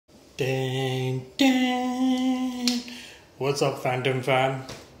Dun, dun. What's up, Phantom fam?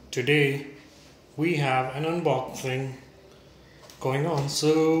 Today we have an unboxing going on.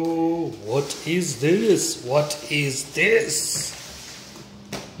 So what is this?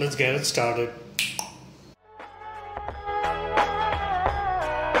 Let's get it started.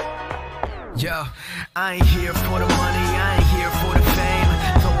 Yo, I ain't here for the money, I ain't here for the fame.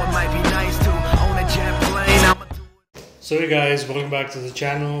 Though it might be nice to own a jet plane. So hey guys, welcome back to the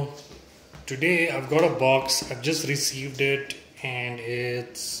channel. Today I've got a box. I've just received it and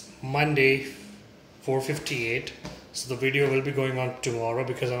it's Monday 4:58. So the video will be going on tomorrow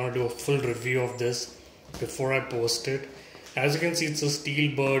because I want to do a full review of this before I post it. As you can see, it's a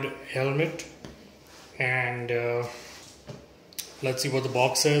Steelbird helmet, and let's see what the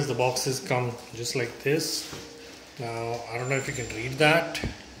box says. The boxes come just like this. Now I don't know if you can read that.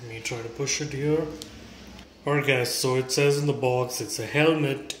 Let me try to push it here. Alright guys, so it says in the box it's a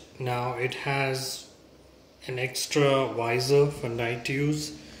helmet. Now it has an extra visor for night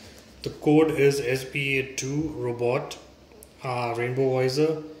use. The code is SBA2 robot rainbow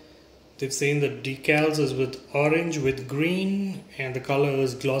visor. They've saying the decals is with orange with green and the color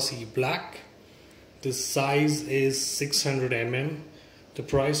is glossy black. The size is 600 mm. The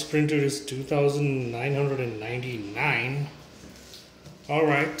price printed is 2,999.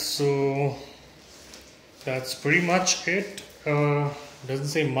 Alright, so that's pretty much it. Doesn't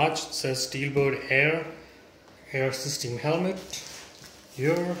say much. It says Steelbird Air System helmet.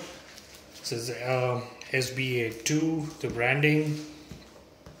 Here it says SBA2, the branding.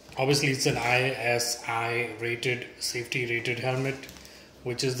 Obviously it's an ISI rated, safety rated helmet,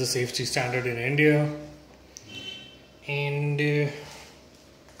 which is the safety standard in India. And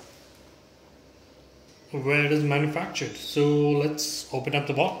where it is manufactured. So let's open up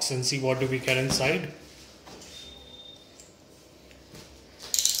the box and see what do we get inside.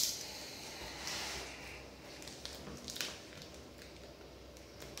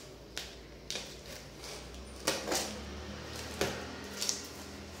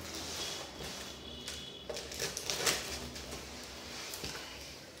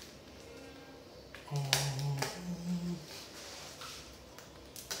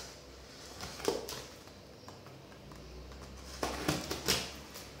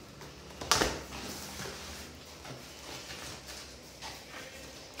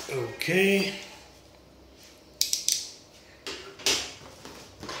 Okay,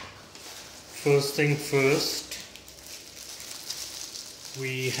 first thing first,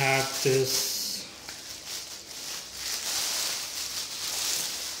 we have this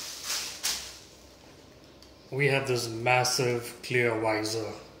massive clear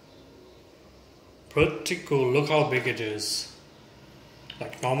visor. Pretty cool. Look how big it is.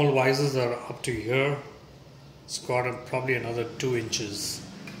 Like normal visors are up to here. It's got probably another 2 inches.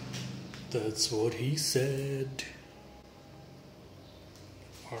 That's what he said.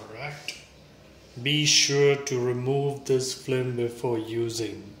 Alright. Be sure to remove this film before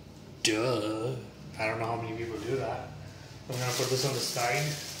using. Duh. I don't know how many people do that. I'm gonna put this on the side.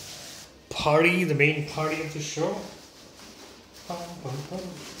 The main party of the show.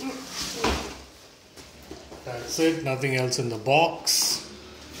 That's it. Nothing else in the box.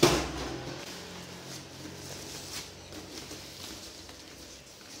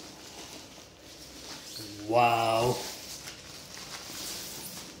 Wow.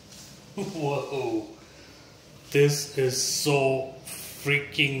 Whoa. This is so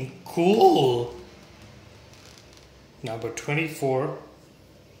freaking cool. Number 24.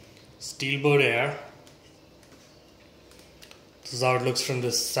 Steelbird Air. This is how it looks from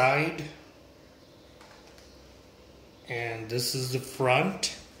the side. And this is the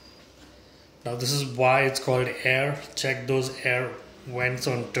front. Now this is why it's called air. Check those air vents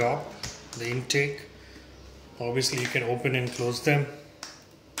on top. The intake. Obviously you can open and close them.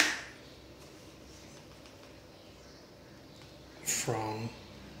 From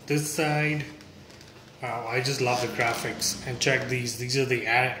this side, wow, I just love the graphics. And check these are the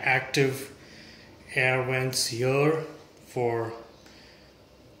active air vents here for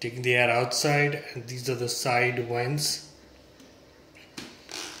taking the air outside, and these are the side vents.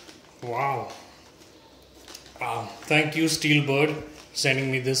 Wow. Thank you Steelbird for sending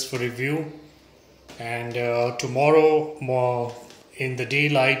me this for review. And tomorrow in the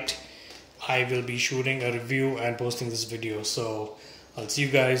daylight I will be shooting a review and posting this video. So I'll see you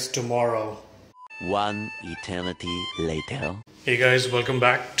guys tomorrow. One eternity later. Hey guys, welcome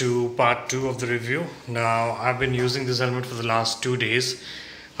back to part 2 of the review. Now I've been using this helmet for the last 2 days.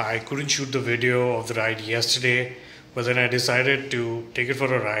 I couldn't shoot the video of the ride yesterday but then I decided to take it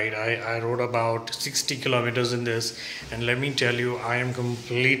for a ride. I rode about 60 kilometers in this, and let me tell you, I am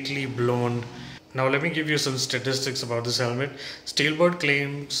completely blown. Now let me give you some statistics about this helmet. Steelbird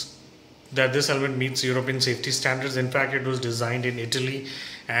claims that this helmet meets European safety standards. In fact, it was designed in Italy,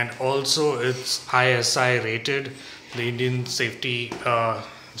 and also it's ISI rated, the Indian Safety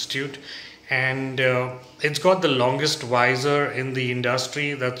Institute, and it's got the longest visor in the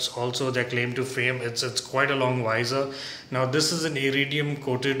industry. That's also their claim to fame. It's quite a long visor. Now this is an iridium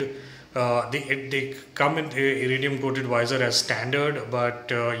coated. They come in iridium coated visor as standard,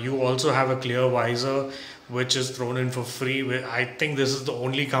 but you also have a clear visor which is thrown in for free. I think this is the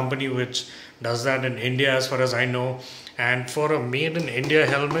only company which does that in India as far as I know. And for a made in India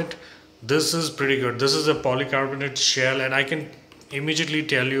helmet, this is pretty good. This is a polycarbonate shell, and I can immediately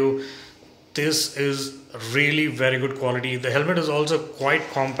tell you this is really very good quality. The helmet is also quite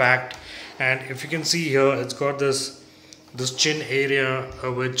compact, and if you can see here, it's got this chin area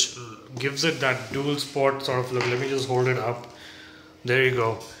which gives it that dual spot sort of look. Let me just hold it up. There you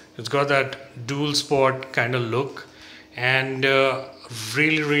go. It's got that dual spot kind of look, and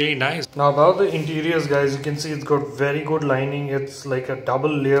really nice. Now about the interiors, guys, you can see it's got very good lining. It's like a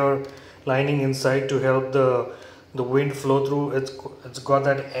double layer lining inside to help the wind flow through. It's got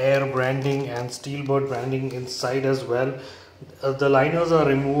that air branding and Steelbird branding inside as well. The liners are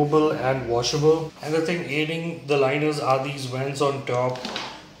removable and washable, and the thing aiding the liners are these vents on top,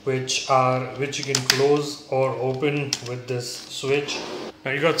 which you can close or open with this switch.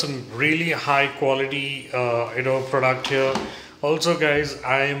 Now you got some really high quality product here. Also, guys,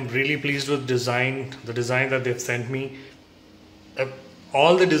 I am really pleased with the design that they've sent me.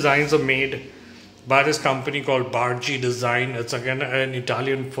 All the designs are made by this company called Bargi Design. It's again an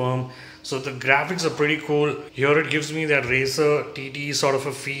Italian firm. So the graphics are pretty cool. Here it gives me that racer TT sort of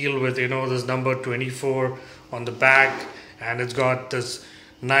a feel with, this number 24 on the back, and it's got this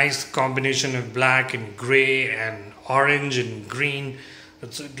nice combination of black and gray and orange and green.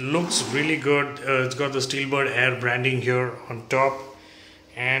 It looks really good. It's got the Steelbird Air branding here on top,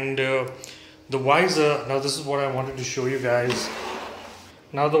 and the visor. Now this is what I wanted to show you guys.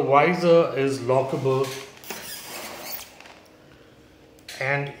 Now the visor is lockable,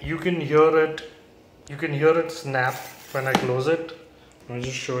 and you can hear it snap when I close it. Let me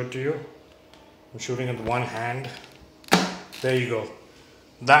just show it to you. I'm shooting with one hand. There you go.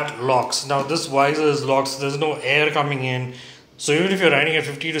 That locks. Now this visor is locked, so there's no air coming in. So even if you're riding at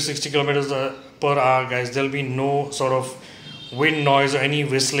 50 to 60 kilometers per hour, guys, there'll be no sort of wind noise or any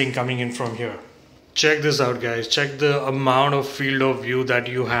whistling coming in from here. Check this out, guys. Check the amount of field of view that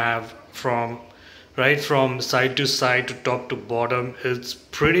you have from side to side to top to bottom. It's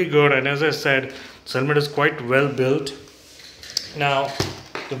pretty good, and as I said, this helmet is quite well built. Now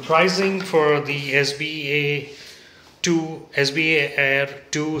the pricing for the SBA Air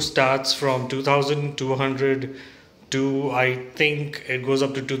 2 starts from 2,200 to, I think it goes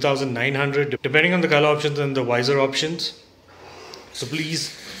up to 2,900 depending on the color options and the visor options. So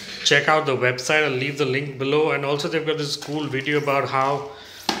please check out the website. I'll leave the link below, and also they've got this cool video about how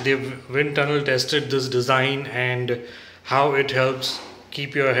they've wind tunnel tested this design and how it helps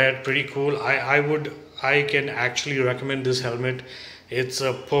keep your head. Pretty cool. I can actually recommend this helmet. It's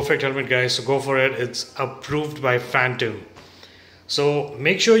a perfect helmet, guys, so go for it. It's approved by Phantom. So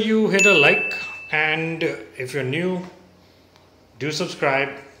make sure you hit a like, and if you're new, do subscribe.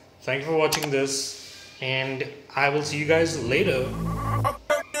 Thank you for watching this, and I will see you guys later.